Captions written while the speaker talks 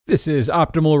This is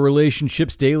Optimal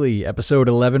Relationships Daily, episode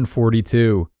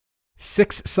 1142.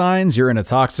 6 Signs You're in a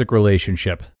Toxic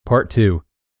Relationship, Part 2,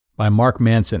 by Mark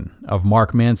Manson of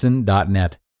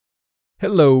markmanson.net.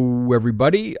 Hello,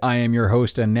 everybody. I am your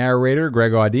host and narrator,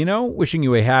 Greg Audino, wishing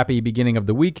you a happy beginning of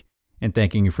the week and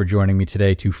thanking you for joining me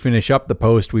today to finish up the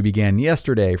post we began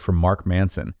yesterday from Mark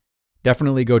Manson.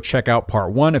 Definitely go check out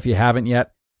Part 1 if you haven't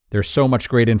yet. There's so much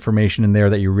great information in there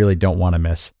that you really don't want to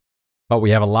miss. But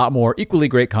we have a lot more equally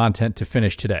great content to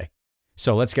finish today.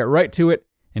 So let's get right to it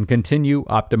and continue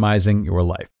optimizing your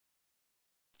life.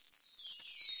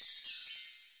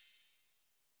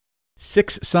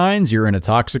 6 Signs You're in a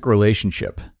Toxic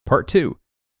Relationship, Part 2,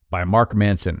 by Mark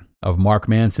Manson of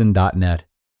markmanson.net.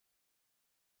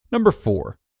 Number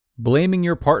 4, blaming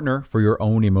your partner for your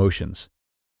own emotions.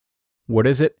 What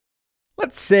is it?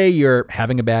 Let's say you're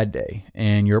having a bad day,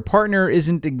 and your partner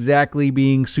isn't exactly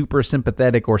being super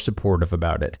sympathetic or supportive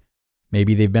about it.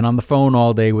 Maybe they've been on the phone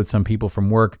all day with some people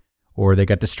from work, or they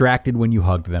got distracted when you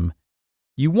hugged them.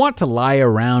 You want to lie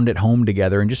around at home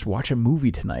together and just watch a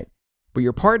movie tonight, but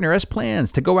your partner has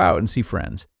plans to go out and see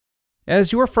friends.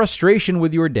 As your frustration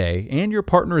with your day and your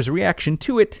partner's reaction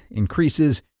to it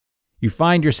increases, you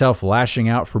find yourself lashing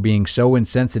out for being so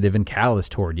insensitive and callous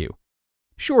toward you.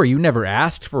 Sure, you never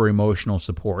asked for emotional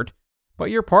support, but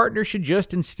your partner should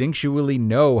just instinctually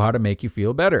know how to make you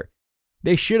feel better.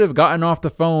 They should have gotten off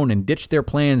the phone and ditched their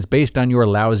plans based on your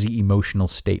lousy emotional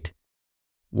state.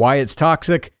 Why it's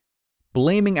toxic?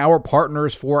 Blaming our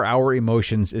partners for our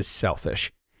emotions is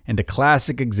selfish and a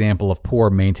classic example of poor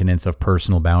maintenance of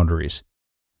personal boundaries.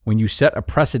 When you set a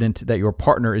precedent that your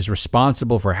partner is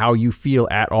responsible for how you feel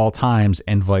at all times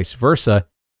and vice versa,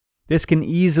 this can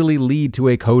easily lead to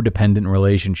a codependent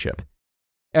relationship.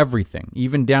 Everything,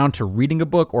 even down to reading a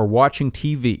book or watching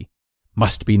TV,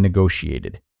 must be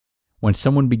negotiated. When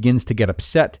someone begins to get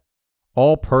upset,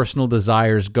 all personal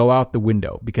desires go out the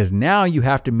window because now you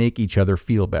have to make each other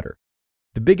feel better.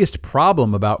 The biggest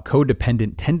problem about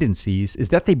codependent tendencies is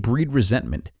that they breed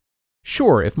resentment.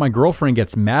 Sure, if my girlfriend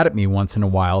gets mad at me once in a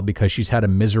while because she's had a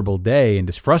miserable day and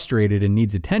is frustrated and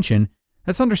needs attention,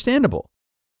 that's understandable.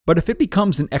 But if it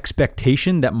becomes an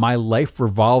expectation that my life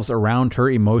revolves around her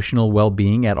emotional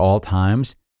well-being at all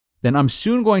times, then I'm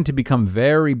soon going to become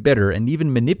very bitter and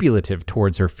even manipulative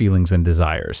towards her feelings and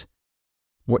desires.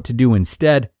 What to do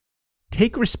instead?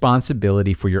 Take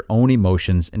responsibility for your own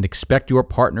emotions and expect your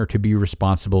partner to be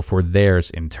responsible for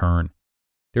theirs in turn.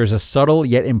 There's a subtle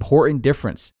yet important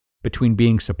difference between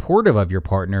being supportive of your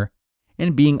partner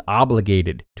and being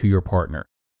obligated to your partner.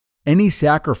 Any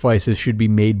sacrifices should be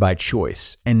made by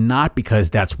choice and not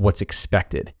because that's what's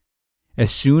expected.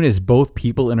 As soon as both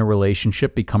people in a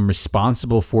relationship become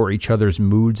responsible for each other's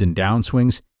moods and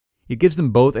downswings, it gives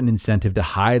them both an incentive to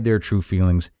hide their true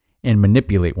feelings and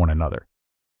manipulate one another.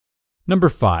 Number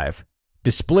 5,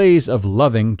 displays of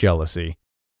loving jealousy.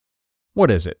 What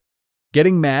is it?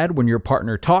 Getting mad when your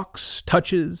partner talks,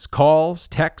 touches, calls,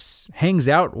 texts, hangs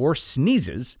out, or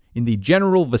sneezes in the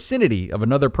general vicinity of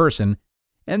another person,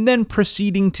 and then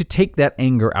proceeding to take that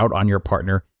anger out on your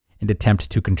partner and attempt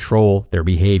to control their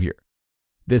behavior.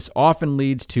 This often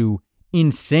leads to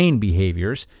insane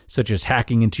behaviors, such as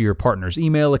hacking into your partner's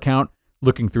email account,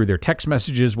 looking through their text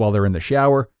messages while they're in the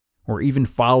shower, or even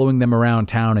following them around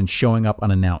town and showing up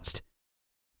unannounced.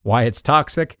 Why it's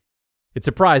toxic? It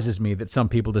surprises me that some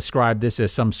people describe this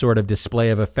as some sort of display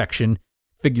of affection,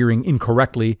 figuring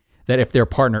incorrectly that if their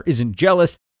partner isn't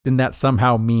jealous, then that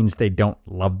somehow means they don't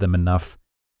love them enough.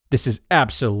 This is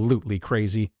absolutely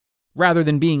crazy. Rather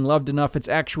than being loved enough, it's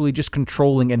actually just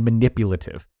controlling and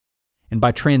manipulative. And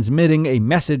by transmitting a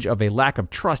message of a lack of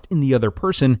trust in the other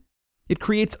person, it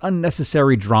creates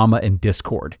unnecessary drama and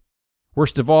discord.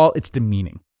 Worst of all, it's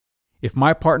demeaning. If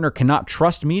my partner cannot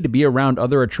trust me to be around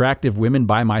other attractive women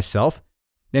by myself,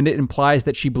 then it implies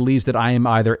that she believes that I am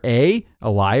either A, a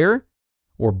liar,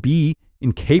 or B,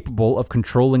 incapable of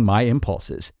controlling my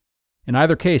impulses. In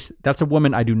either case, that's a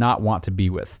woman I do not want to be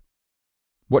with.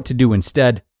 What to do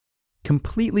instead?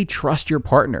 Completely trust your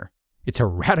partner. It's a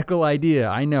radical idea,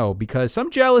 I know, because some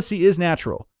jealousy is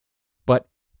natural. But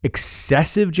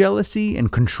excessive jealousy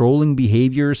and controlling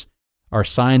behaviors are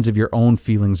signs of your own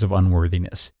feelings of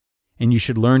unworthiness, and you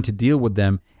should learn to deal with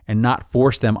them and not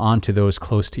force them onto those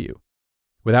close to you.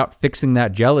 Without fixing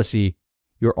that jealousy,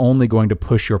 you're only going to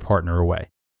push your partner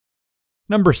away.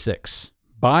 Number 6,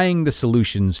 buying the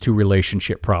solutions to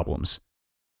relationship problems.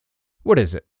 What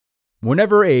is it?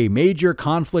 Whenever a major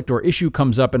conflict or issue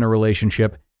comes up in a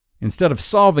relationship, instead of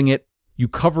solving it, you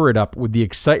cover it up with the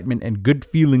excitement and good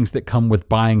feelings that come with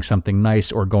buying something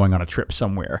nice or going on a trip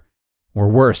somewhere. Or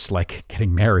worse, like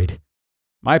getting married.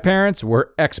 My parents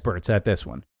were experts at this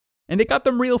one. And it got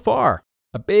them real far.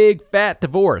 A big, fat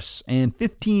divorce, and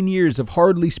 15 years of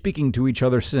hardly speaking to each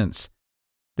other since.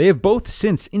 They have both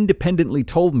since independently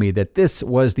told me that this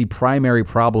was the primary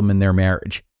problem in their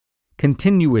marriage,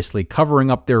 continuously covering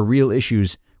up their real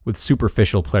issues with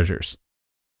superficial pleasures.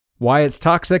 Why it's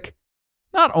toxic?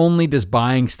 Not only does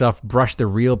buying stuff brush the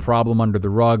real problem under the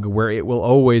rug where it will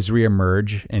always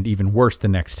reemerge, and even worse the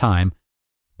next time,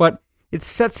 but it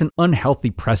sets an unhealthy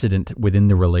precedent within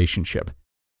the relationship.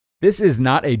 This is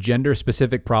not a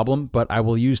gender-specific problem, but I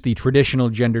will use the traditional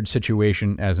gendered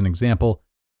situation as an example.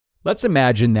 Let's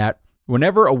imagine that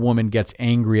whenever a woman gets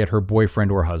angry at her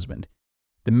boyfriend or husband,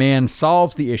 the man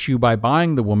solves the issue by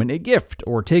buying the woman a gift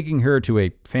or taking her to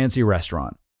a fancy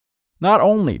restaurant. Not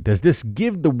only does this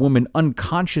give the woman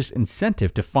unconscious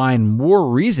incentive to find more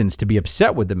reasons to be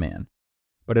upset with the man,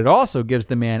 but it also gives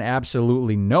the man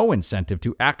absolutely no incentive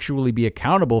to actually be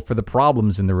accountable for the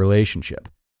problems in the relationship.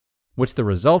 What's the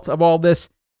result of all this?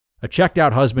 A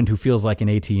checked-out husband who feels like an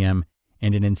ATM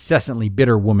and an incessantly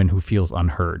bitter woman who feels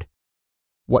unheard.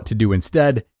 What to do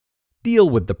instead? Deal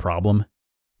with the problem.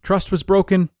 Trust was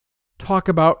broken? Talk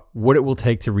about what it will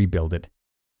take to rebuild it.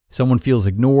 Someone feels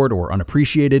ignored or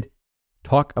unappreciated?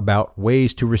 Talk about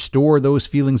ways to restore those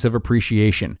feelings of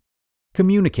appreciation.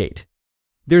 Communicate.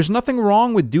 There's nothing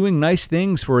wrong with doing nice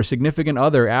things for a significant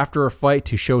other after a fight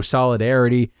to show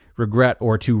solidarity, regret,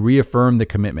 or to reaffirm the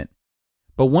commitment.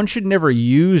 But one should never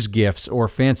use gifts or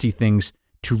fancy things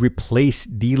to replace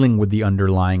dealing with the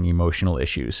underlying emotional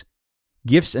issues.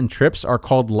 Gifts and trips are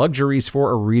called luxuries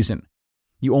for a reason.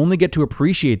 You only get to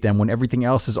appreciate them when everything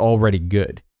else is already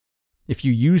good. If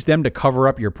you use them to cover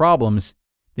up your problems,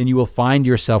 then you will find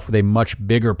yourself with a much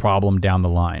bigger problem down the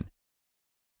line.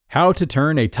 How to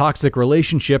turn a toxic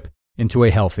relationship into a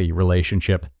healthy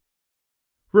relationship.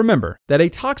 Remember that a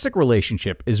toxic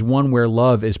relationship is one where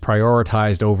love is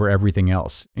prioritized over everything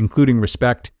else, including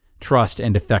respect, trust,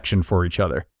 and affection for each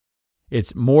other.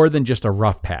 It's more than just a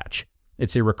rough patch.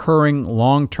 It's a recurring,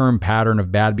 long-term pattern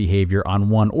of bad behavior on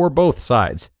one or both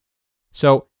sides.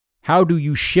 So, how do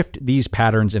you shift these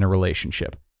patterns in a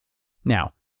relationship?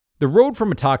 Now, the road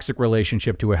from a toxic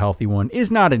relationship to a healthy one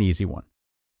is not an easy one.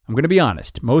 I'm going to be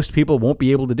honest, most people won't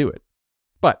be able to do it.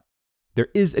 But there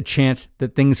is a chance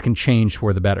that things can change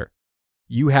for the better.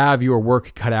 You have your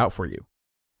work cut out for you.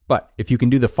 But if you can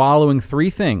do the following 3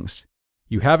 things,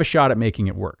 you have a shot at making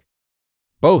it work.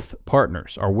 Both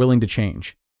partners are willing to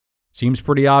change. Seems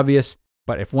pretty obvious,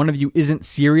 but if one of you isn't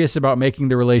serious about making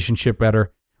the relationship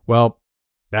better, well,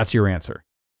 that's your answer.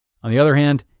 On the other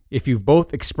hand, if you've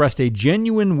both expressed a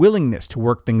genuine willingness to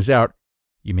work things out,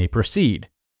 you may proceed.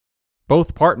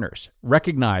 Both partners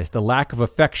recognize the lack of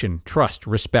affection, trust,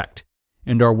 respect,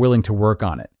 and are willing to work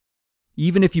on it.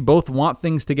 Even if you both want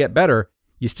things to get better,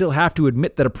 you still have to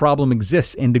admit that a problem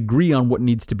exists and agree on what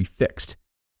needs to be fixed.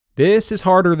 This is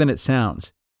harder than it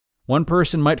sounds. One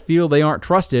person might feel they aren't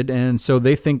trusted, and so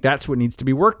they think that's what needs to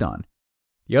be worked on.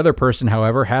 The other person,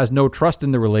 however, has no trust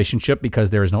in the relationship because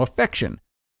there is no affection.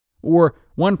 Or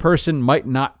one person might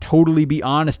not totally be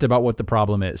honest about what the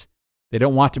problem is. They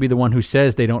don't want to be the one who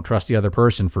says they don't trust the other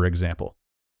person, for example.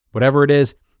 Whatever it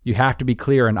is, you have to be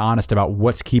clear and honest about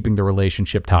what's keeping the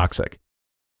relationship toxic.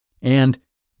 And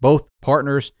both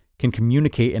partners can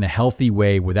communicate in a healthy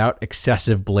way without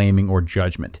excessive blaming or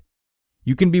judgment.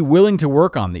 You can be willing to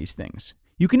work on these things.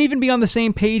 You can even be on the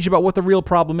same page about what the real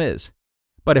problem is.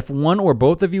 But if one or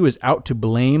both of you is out to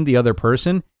blame the other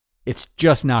person, it's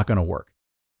just not going to work.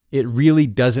 It really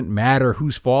doesn't matter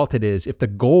whose fault it is if the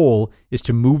goal is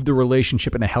to move the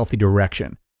relationship in a healthy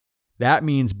direction. That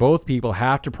means both people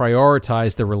have to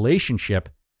prioritize the relationship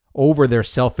over their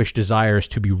selfish desires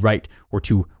to be right or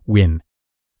to win.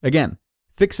 Again,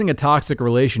 fixing a toxic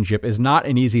relationship is not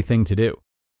an easy thing to do.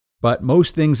 But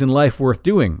most things in life worth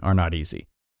doing are not easy.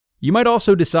 You might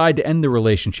also decide to end the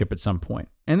relationship at some point,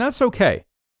 and that's okay.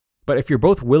 But if you're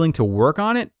both willing to work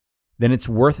on it, then it's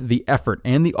worth the effort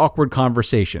and the awkward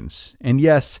conversations, and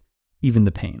yes, even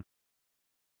the pain.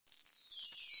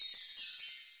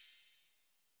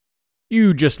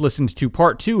 You just listened to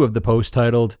part 2 of the post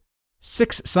titled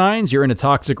 6 Signs You're in a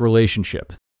Toxic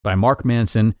Relationship by Mark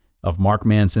Manson of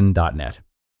markmanson.net.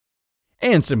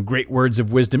 And some great words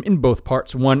of wisdom in both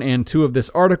parts 1 and 2 of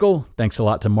this article. Thanks a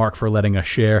lot to Mark for letting us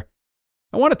share.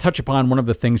 I want to touch upon one of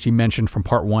the things he mentioned from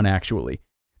part 1, actually.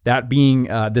 That being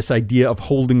this idea of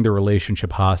holding the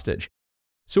relationship hostage.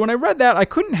 So when I read that, I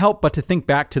couldn't help but to think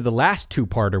back to the last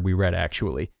 2-parter we read,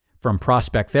 actually, from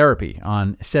Prospect Therapy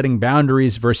on setting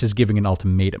boundaries versus giving an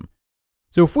ultimatum.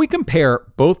 So if we compare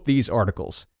both these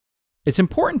articles, it's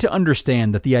important to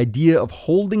understand that the idea of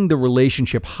holding the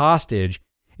relationship hostage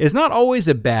is not always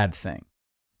a bad thing.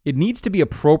 it needs to be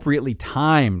appropriately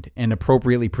timed and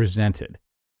appropriately presented.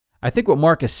 I think what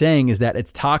Mark is saying is that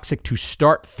it's toxic to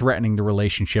start threatening the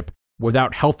relationship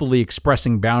without healthily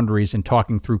expressing boundaries and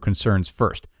talking through concerns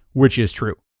first, which is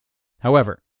true.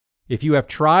 However, if you have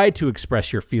tried to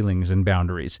express your feelings and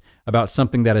boundaries about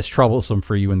something that is troublesome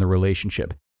for you in the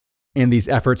relationship, and these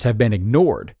efforts have been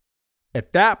ignored,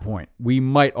 at that point, we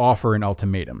might offer an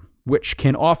ultimatum, which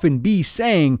can often be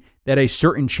saying that a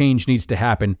certain change needs to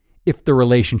happen if the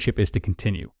relationship is to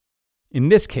continue. In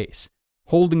this case,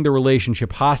 holding the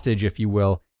relationship hostage, if you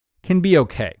will, can be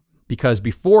okay, because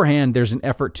beforehand there's an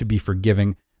effort to be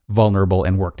forgiving, vulnerable,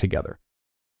 and work together.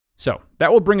 So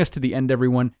that will bring us to the end,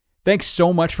 everyone. Thanks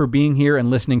so much for being here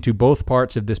and listening to both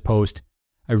parts of this post.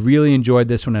 I really enjoyed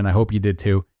this one, and I hope you did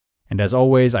too. And as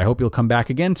always, I hope you'll come back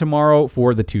again tomorrow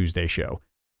for the Tuesday show.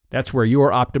 That's where your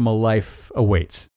optimal life awaits.